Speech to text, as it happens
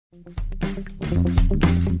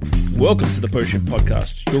Welcome to the Post Shift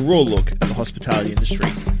Podcast, your raw look at the hospitality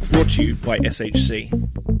industry, brought to you by SHC.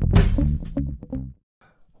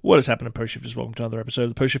 What has happened to Post Shifters? Welcome to another episode of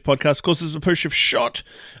the Post Shift Podcast. Of course, this is a Post Shift Shot,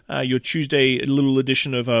 your Tuesday little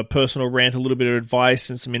edition of a personal rant, a little bit of advice,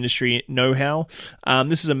 and some industry know-how.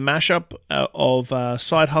 This is a mashup of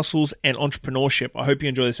side hustles and entrepreneurship. I hope you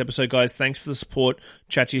enjoy this episode, guys. Thanks for the support.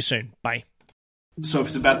 Chat to you soon. Bye. So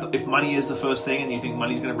if money is the first thing and you think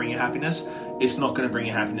money's going to bring you happiness, it's not going to bring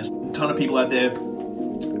you happiness. A ton of people out there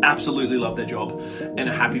absolutely love their job and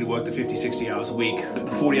are happy to work the 50, 60 hours a week, the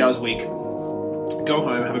 40 hours a week, go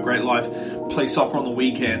home, have a great life, play soccer on the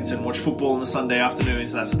weekends and watch football on the Sunday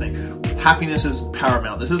afternoons, that sort of thing. Happiness is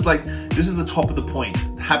paramount. This is the top of the point.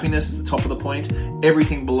 Happiness is the top of the point.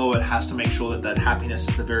 Everything below it has to make sure that happiness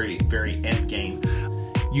is the very, very end game.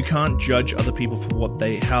 You can't judge other people for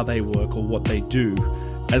how they work or what they do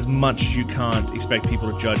as much as you can't expect people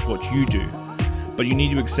to judge what you do. But you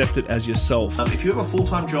need to accept it as yourself. If you have a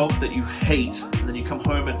full-time job that you hate and then you come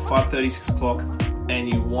home at 5:30, 6 o'clock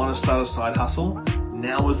and you want to start a side hustle,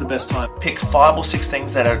 now is the best time. Pick 5 or 6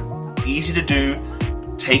 things that are easy to do,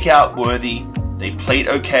 take-out worthy, they plate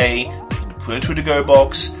okay, you can put into a to-go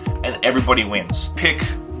box, and everybody wins. Pick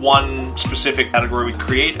one specific category.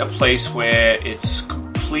 Create a place where it's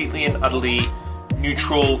completely and utterly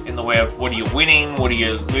neutral in the way of what are you winning, what are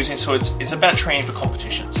you losing. So it's about training for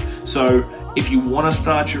competitions. So if you want to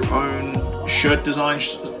start your own shirt design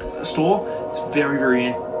store, it's very,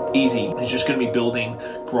 very easy. It's just going to be building,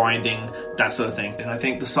 grinding, that sort of thing. And I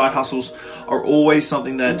think the side hustles are always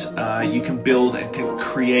something that you can build and can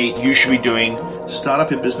create. You should be doing, start up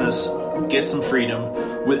your business, get some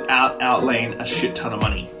freedom without outlaying a shit ton of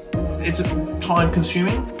money. It's time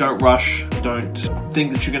consuming. Don't rush. Don't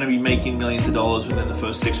think that you're going to be making millions of dollars within the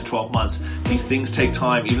first 6 to 12 months. These things take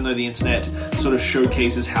time, even though the internet sort of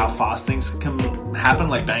showcases how fast things can happen,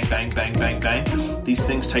 like bang, bang, bang, bang, bang. These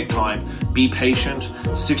things take time. Be patient.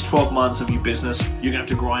 6 to 12 months of your business, you're going to have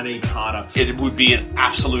to grind even harder. It would be an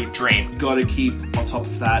absolute dream. You got to keep on top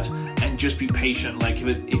of that and just be patient. Like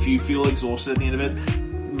if you feel exhausted at the end of it,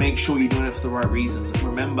 make sure you're doing it for the right reasons.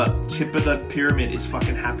 Remember, tip of the pyramid is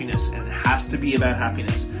fucking happiness, and it has to be about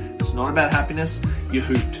happiness. If it's not about happiness, you're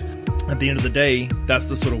hooped. At the end of the day, that's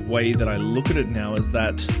the sort of way that I look at it now, is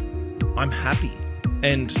that I'm happy.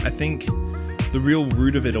 And I think the real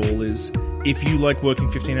root of it all is, if you like working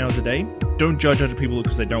 15 hours a day, don't judge other people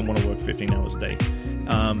because they don't want to work 15 hours a day.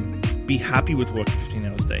 Be happy with working 15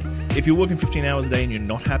 hours a day. If you're working 15 hours a day and you're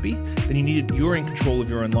not happy, then you're in control of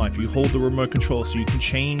your own life. You hold the remote control, so you can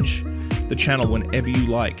change the channel whenever you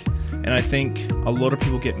like. And I think a lot of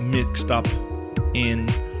people get mixed up in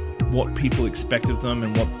what people expect of them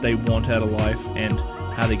and what they want out of life and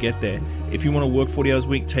how they get there. If you want to work 40 hours a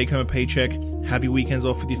week, take home a paycheck, have your weekends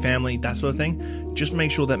off with your family, that sort of thing, just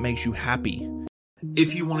make sure that makes you happy.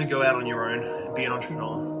 If you want to go out on your own and be an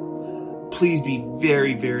entrepreneur, please be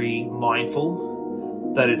very, very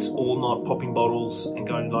mindful that it's all not popping bottles and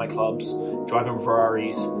going to nightclubs, driving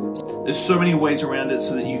Ferraris. There's so many ways around it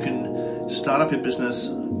so that you can start up your business,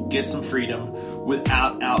 get some freedom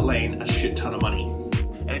without outlaying a shit ton of money.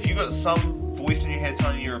 And if you've got some voice in your head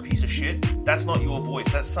telling you you're a piece of shit, that's not your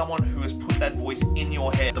voice. That's someone who has put that voice in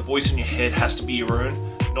your head. The voice in your head has to be your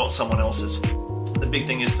own, not someone else's. The big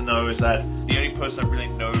thing is to know is that the only person that really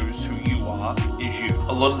knows who you are is you.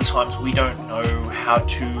 A lot of the times we don't know how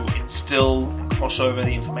to instill and cross over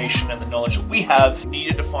the information and the knowledge that we have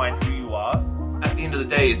needed to find who you are. At the end of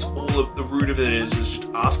the day, it's all of the root of it is just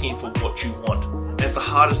asking for what you want. And it's the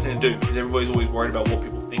hardest thing to do because everybody's always worried about what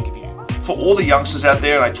people think of you. For all the youngsters out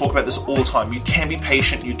there, and I talk about this all the time, you can be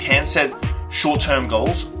patient, you can set short-term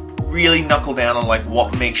goals, really knuckle down on like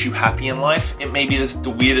what makes you happy in life. It may be the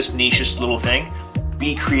weirdest, nichest little thing.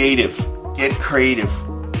 Be creative. Get creative.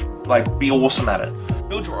 Like, be awesome at it.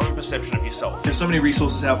 Build your own perception of yourself. There's so many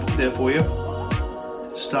resources out there for you.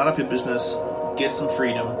 Start up your business, get some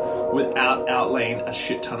freedom without outlaying a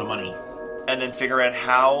shit ton of money. And then figure out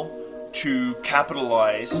how to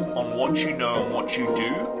capitalize on what you know and what you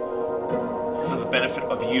do for the benefit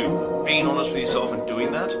of you. Being honest with yourself and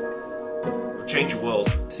doing that will change your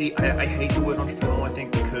world. See, I hate the word entrepreneur, I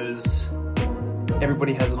think, because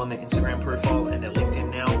everybody has it on their Instagram profile and their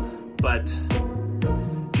LinkedIn now, but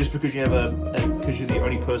just because you have because you're the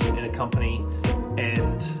only person in a company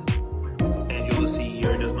and you're the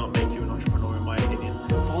CEO does not make you an entrepreneur, in my opinion.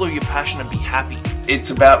 Follow your passion and be happy.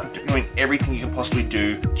 It's about doing everything you can possibly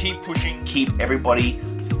do. Keep pushing, keep everybody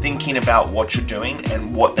thinking about what you're doing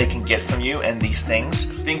and what they can get from you and these things.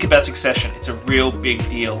 Think about succession. It's a real big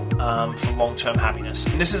deal for long-term happiness.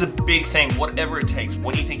 And this is a big thing, whatever it takes.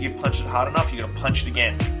 When you think you've punched it hard enough, you're going to punch it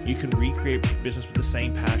again. You can recreate business with the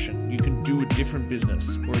same passion. You can do a different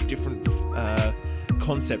business or a different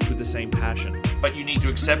concept with the same passion. But you need to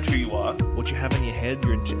accept who you are. What you have in your head,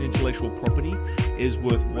 your intellectual property, is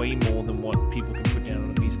worth way more than what people can put down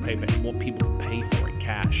on a piece of paper and what people can pay for in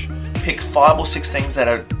cash. Pick 5 or 6 things that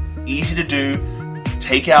are easy to do,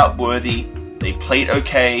 take out worthy, they plate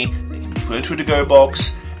okay, they can be put into a to-go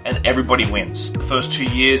box, and everybody wins. The first 2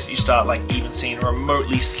 years, you start even seeing a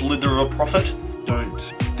remotely slither of a profit. Don't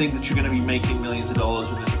think that you're going to be making millions of dollars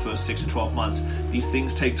within the first 6 to 12 months. These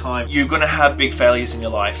things take time. You're going to have big failures in your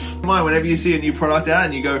life. Whenever you see a new product out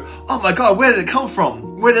and you go, oh my God, where did it come from?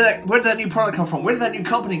 Where did that new product come from? Where did that new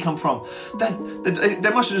company come from? They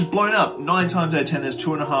must have just blown up. 9 times out of 10, there's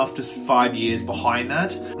 2.5 to 5 years behind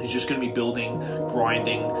that. It's just going to be building,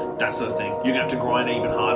 grinding, that sort of thing. You're going to have to grind even harder.